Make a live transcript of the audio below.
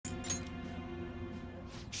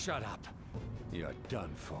Shut up. You're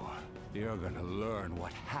done for. You're gonna learn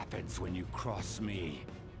what happens when you cross me.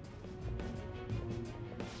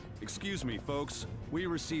 Excuse me, folks. We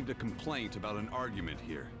received a complaint about an argument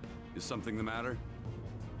here. Is something the matter?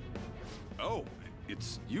 Oh,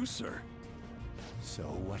 it's you, sir. So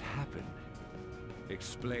what happened?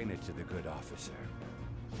 Explain it to the good officer.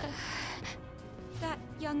 That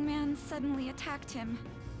young man suddenly attacked him.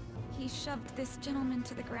 He shoved this gentleman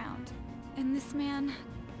to the ground, and this man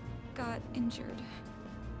got injured.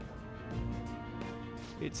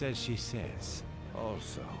 It's as she says.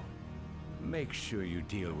 Also, make sure you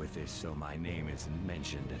deal with this so my name isn't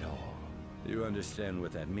mentioned at all. You understand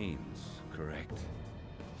what that means, correct?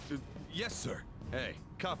 Yes, sir. Hey,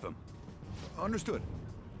 cuff him. Understood.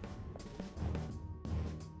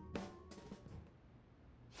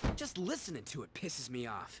 Just listening to it pisses me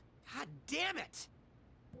off. God damn it!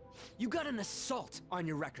 You got an assault on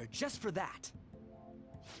your record just for that.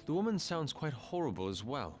 The woman sounds quite horrible as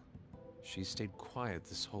well. She stayed quiet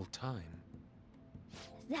this whole time.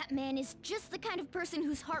 That man is just the kind of person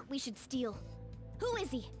whose heart we should steal. Who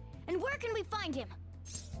is he? And where can we find him?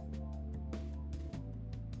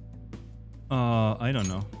 I don't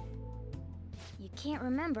know. You can't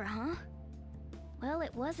remember, huh? Well,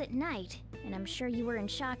 it was at night, and I'm sure you were in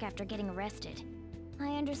shock after getting arrested. I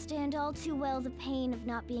understand all too well the pain of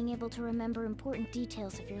not being able to remember important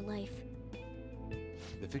details of your life.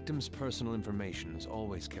 The victim's personal information is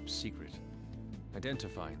always kept secret.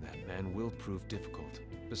 Identifying that man will prove difficult.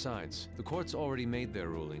 Besides, the courts already made their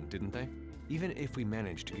ruling, didn't they? Even if we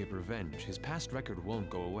manage to get revenge, his past record won't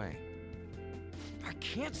go away. I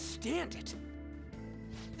can't stand it.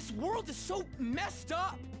 This world is so messed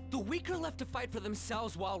up. The weak are left to fight for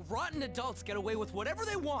themselves while rotten adults get away with whatever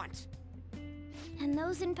they want. And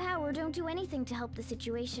those in power don't do anything to help the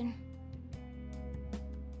situation.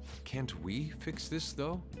 Can't we fix this,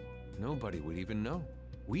 though? Nobody would even know.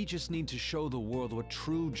 We just need to show the world what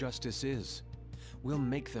true justice is. We'll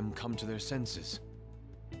make them come to their senses.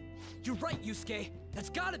 You're right, Yusuke. That's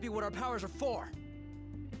gotta be what our powers are for.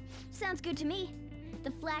 Sounds good to me. The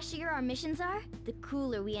flashier our missions are, the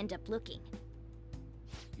cooler we end up looking.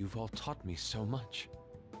 You've all taught me so much.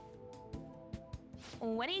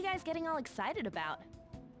 What are you guys getting all excited about?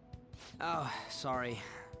 Oh, sorry.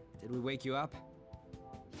 Did we wake you up?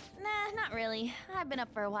 Nah, not really. I've been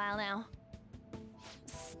up for a while now.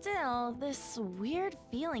 Still, this weird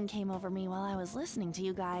feeling came over me while I was listening to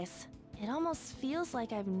you guys. It almost feels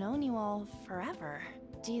like I've known you all forever.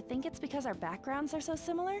 Do you think it's because our backgrounds are so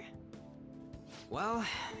similar? Well,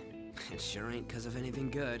 it sure ain't 'cause of anything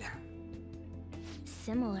good.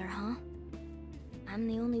 Similar, huh? I'm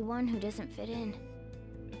the only one who doesn't fit in.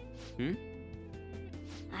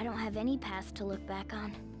 I don't have any past to look back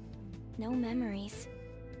on. No memories.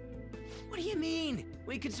 What do you mean?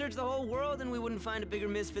 We could search the whole world and we wouldn't find a bigger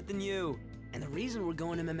misfit than you. And the reason we're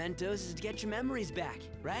going to Mementos is to get your memories back,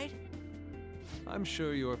 right? I'm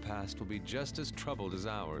sure your past will be just as troubled as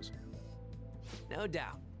ours. No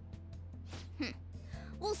doubt.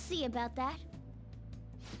 We'll see about that.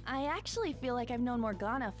 I actually feel like I've known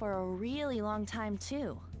Morgana for a really long time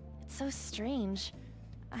too. It's so strange.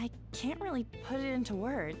 I can't really put it into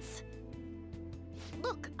words.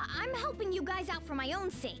 Look, I'm helping you guys out for my own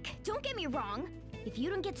sake. Don't get me wrong. If you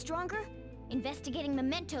don't get stronger, investigating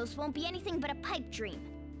Mementos won't be anything but a pipe dream.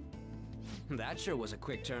 That sure was a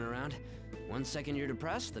quick turnaround. 1 second you're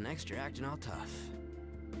depressed, the next you're acting all tough.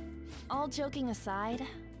 All joking aside,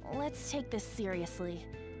 let's take this seriously.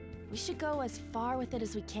 We should go as far with it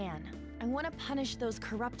as we can. I want to punish those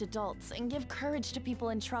corrupt adults and give courage to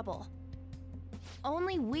people in trouble.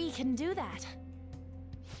 Only we can do that.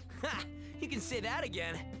 Ha! You can say that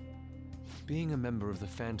again. Being a member of the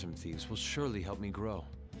Phantom Thieves will surely help me grow,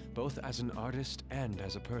 both as an artist and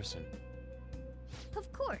as a person.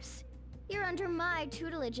 Of course. You're under my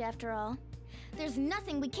tutelage after all. There's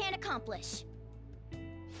nothing we can't accomplish.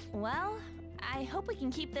 Well, I hope we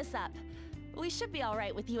can keep this up. We should be all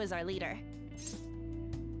right with you as our leader.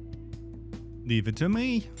 Leave it to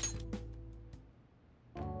me.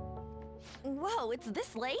 Whoa, it's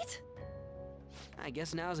this late? I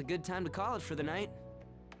guess now's a good time to call it for the night.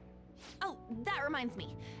 Oh, that reminds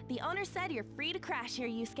me. The owner said you're free to crash here,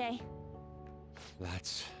 Yusuke.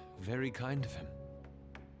 That's very kind of him.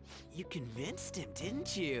 You convinced him,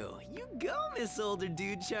 didn't you? You go, Miss Older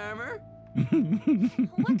Dude Charmer.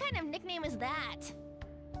 What kind of nickname is that?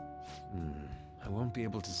 I won't be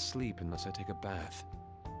able to sleep unless I take a bath.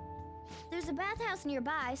 There's a bathhouse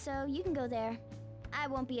nearby, so you can go there. I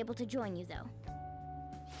won't be able to join you, though.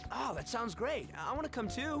 Oh, that sounds great. I want to come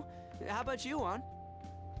too. How about you, Juan?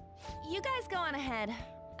 You guys go on ahead.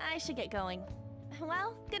 I should get going.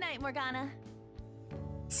 Well, good night, Morgana.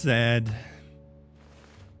 Sad.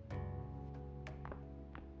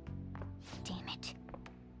 Damn it.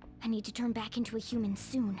 I need to turn back into a human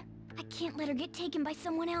soon. I can't let her get taken by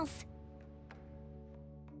someone else.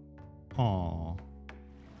 Aww.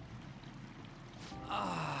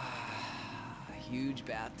 Huge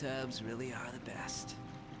bathtubs really are the best.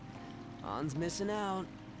 On's missing out.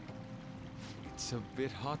 It's a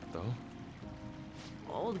bit hot, though.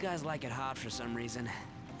 Old guys like it hot for some reason.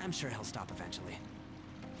 I'm sure he'll stop eventually.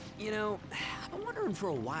 You know, I've been wondering for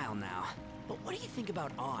a while now, but what do you think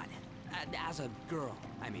about On? As a girl,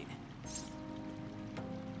 I mean.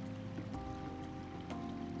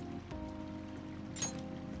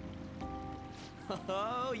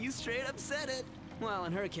 Oh, you straight up said it. Well,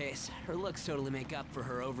 in her case, her looks totally make up for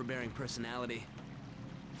her overbearing personality.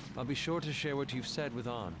 I'll be sure to share what you've said with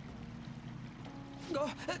On.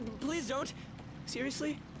 Oh, please don't.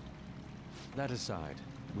 Seriously? That aside,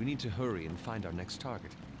 we need to hurry and find our next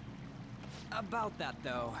target. About that,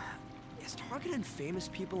 though, is targeting famous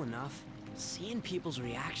people enough? Seeing people's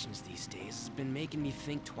reactions these days has been making me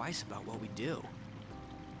think twice about what we do.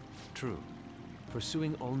 True.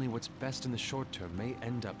 Pursuing only what's best in the short term may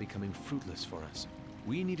end up becoming fruitless for us.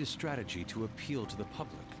 We need a strategy to appeal to the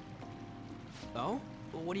public. Oh?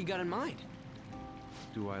 What do you got in mind?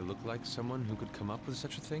 Do I look like someone who could come up with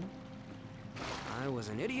such a thing? I was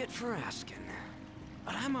an idiot for asking.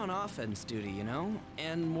 But I'm on offense duty, you know?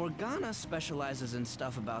 And Morgana specializes in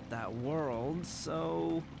stuff about that world,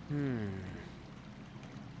 so...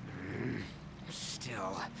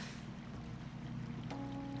 Still...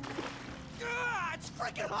 It's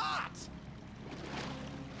freaking hot!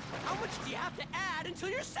 How much do you have to add until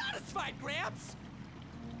you're satisfied, Gramps?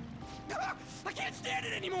 I can't stand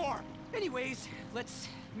it anymore! Anyways, let's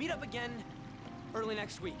meet up again early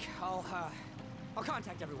next week. I'll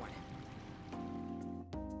contact everyone.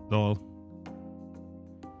 Lol.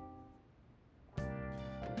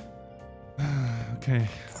 Okay,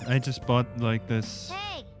 I just bought like this.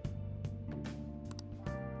 Hey!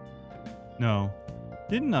 No.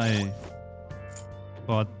 Didn't I?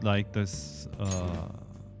 Bought like this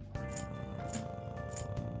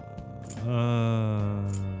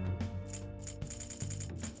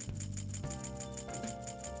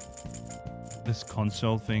this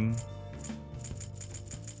console thing,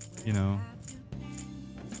 you know.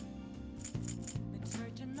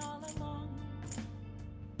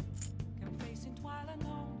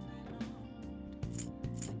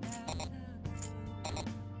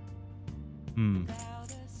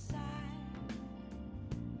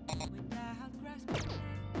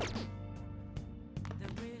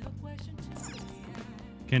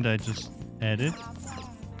 Can't I just add it?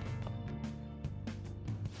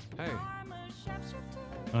 Hey.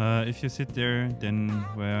 If you sit there, then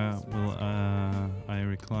where will I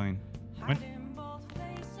recline? What?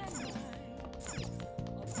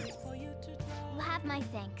 You have my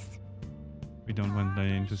thanks. We don't want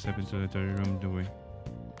Diane to step into the dirty room, do we?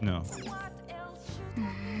 No.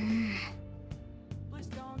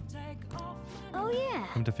 Oh yeah.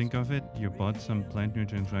 Come to think of it, you bought some plant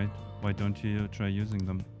nutrients, right? Why don't you try using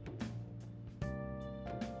them?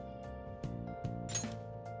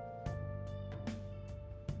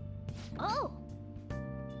 Oh.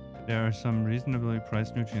 There are some reasonably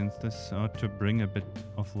priced nutrients. This ought to bring a bit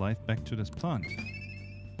of life back to this plant.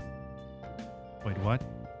 Wait, what?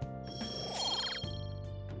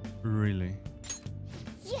 Really?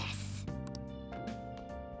 Yes.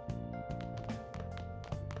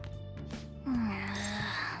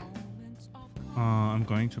 I'm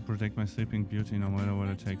going to protect my sleeping beauty no matter what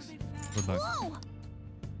it takes. Good luck. Whoa!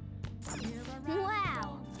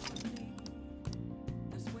 Wow.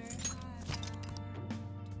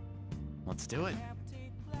 Let's do it.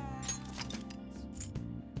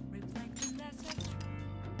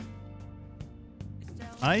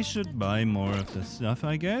 I should buy more of this stuff,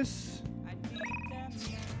 I guess.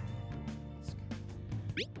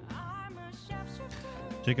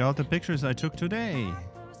 Check out the pictures I took today.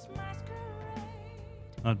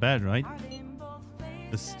 Not bad, right?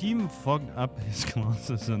 The steam fogged up his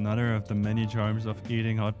clothes is another of the many charms of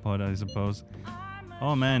eating hot pot, I suppose.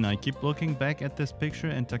 Oh man, I keep looking back at this picture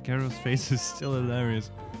and Takeru's face is still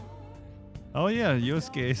hilarious. Oh yeah,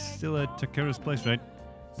 Yosuke is still at Takeru's place, right?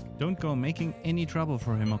 Don't go making any trouble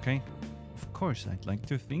for him, okay? Of course, I'd like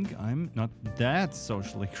to think I'm not that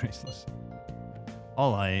socially graceless.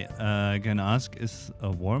 All I can ask is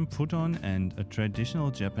a warm futon and a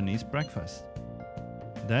traditional Japanese breakfast.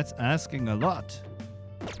 That's asking a lot.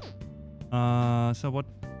 So what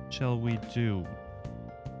shall we do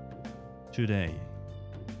today?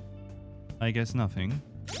 I guess nothing.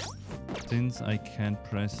 since I can't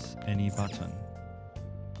press any button.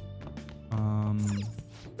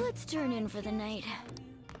 Let's turn in for the night.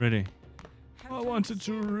 Ready? I wanted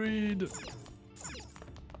to read.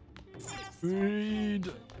 Read.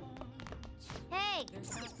 Hey!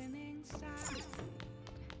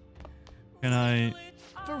 Can I?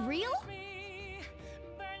 For real?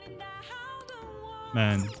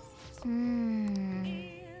 Man.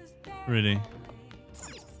 Really?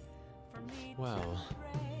 Well,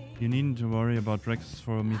 You needn't to worry about breakfast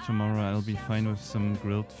for me tomorrow. I'll be fine with some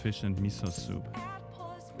grilled fish and miso soup.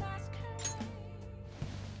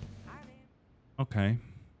 Okay.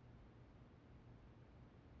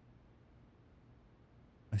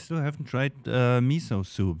 I still haven't tried miso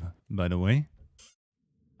soup, by the way.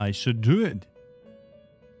 I should do it.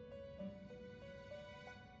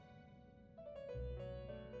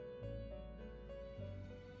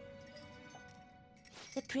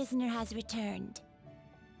 The prisoner has returned.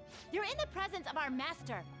 You're in the presence of our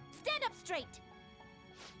master. Stand up straight.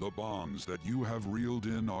 The bonds that you have reeled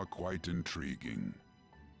in are quite intriguing.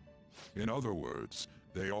 In other words,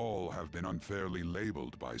 they all have been unfairly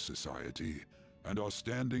labeled by society and are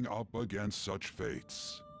standing up against such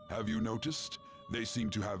fates. Have you noticed? They seem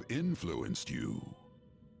to have influenced you.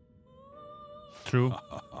 True.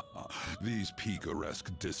 These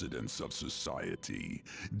picaresque dissidents of society,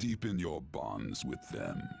 deepen your bonds with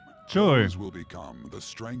them. Sure. Those will become the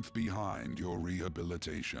strength behind your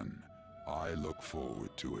rehabilitation. I look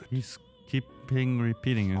forward to it. He's keeping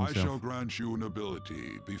repeating himself. I shall grant you an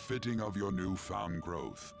ability befitting of your newfound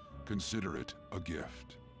growth. Consider it a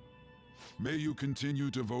gift. May you continue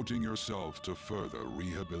devoting yourself to further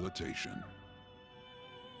rehabilitation.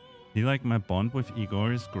 Feel like my bond with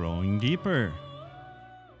Igor is growing deeper.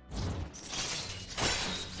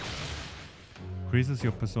 Increases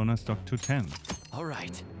your persona stock to 10. All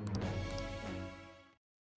right.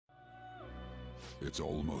 It's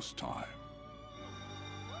almost time.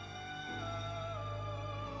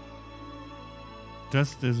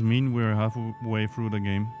 Does this mean we're halfway through the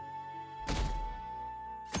game?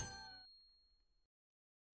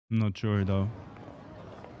 I'm not sure though.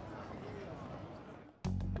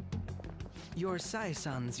 You're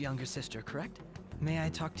Sai-san's younger sister, correct? May I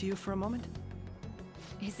talk to you for a moment?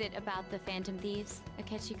 Is it about the Phantom Thieves,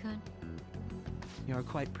 Akechi-kun? You're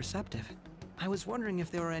quite perceptive. I was wondering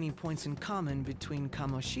if there were any points in common between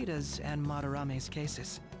Kamoshida's and Madarame's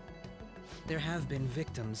cases. There have been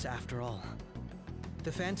victims, after all.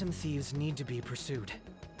 The Phantom Thieves need to be pursued.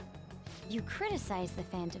 You criticize the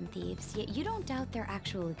Phantom Thieves, yet you don't doubt their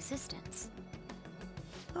actual existence.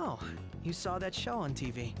 Oh, you saw that show on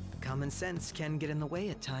TV. Common sense can get in the way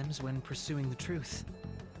at times when pursuing the truth.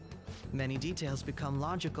 Many details become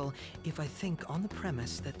logical if I think on the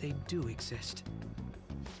premise that they do exist.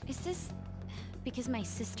 Is this because my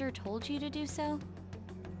sister told you to do so?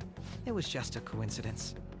 It was just a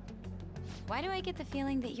coincidence. Why do I get the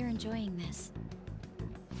feeling that you're enjoying this?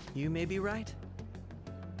 You may be right.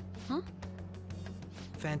 Huh?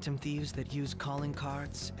 Phantom thieves that use calling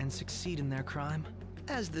cards and succeed in their crime.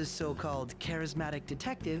 As the so-called charismatic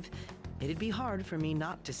detective, it'd be hard for me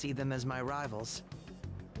not to see them as my rivals.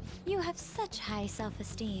 You have such high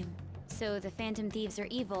self-esteem. So the Phantom Thieves are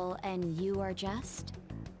evil and you are just?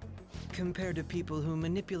 Compared to people who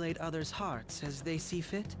manipulate others' hearts as they see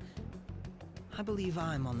fit, I believe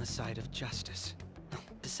I'm on the side of justice.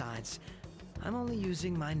 Besides, I'm only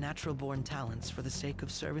using my natural-born talents for the sake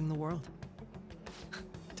of serving the world.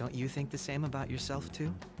 Don't you think the same about yourself,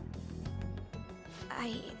 too?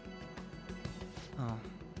 Oh,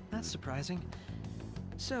 that's surprising.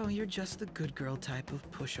 So you're just the good girl type of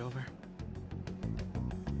pushover.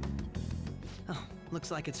 Oh, looks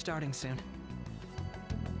like it's starting soon.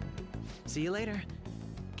 See you later.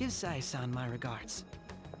 Give Sai-san my regards.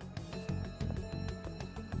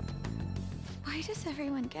 Why does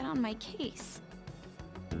everyone get on my case?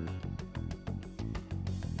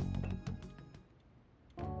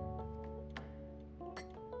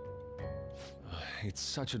 It's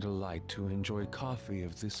such a delight to enjoy coffee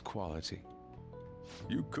of this quality.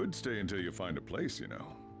 You could stay until you find a place, you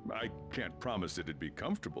know. I can't promise it'd be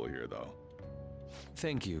comfortable here, though.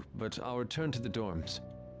 Thank you, but I'll return to the dorms.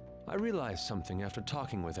 I realized something after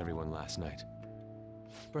talking with everyone last night.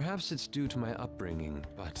 Perhaps it's due to my upbringing,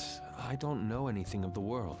 but I don't know anything of the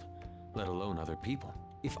world, let alone other people.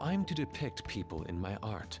 If I'm to depict people in my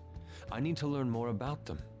art, I need to learn more about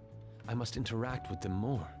them. I must interact with them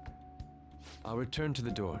more. I'll return to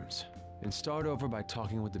the dorms and start over by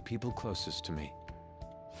talking with the people closest to me.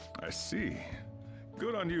 I see.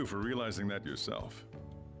 Good on you for realizing that yourself.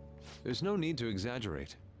 There's no need to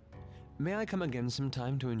exaggerate. May I come again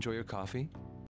sometime to enjoy your coffee?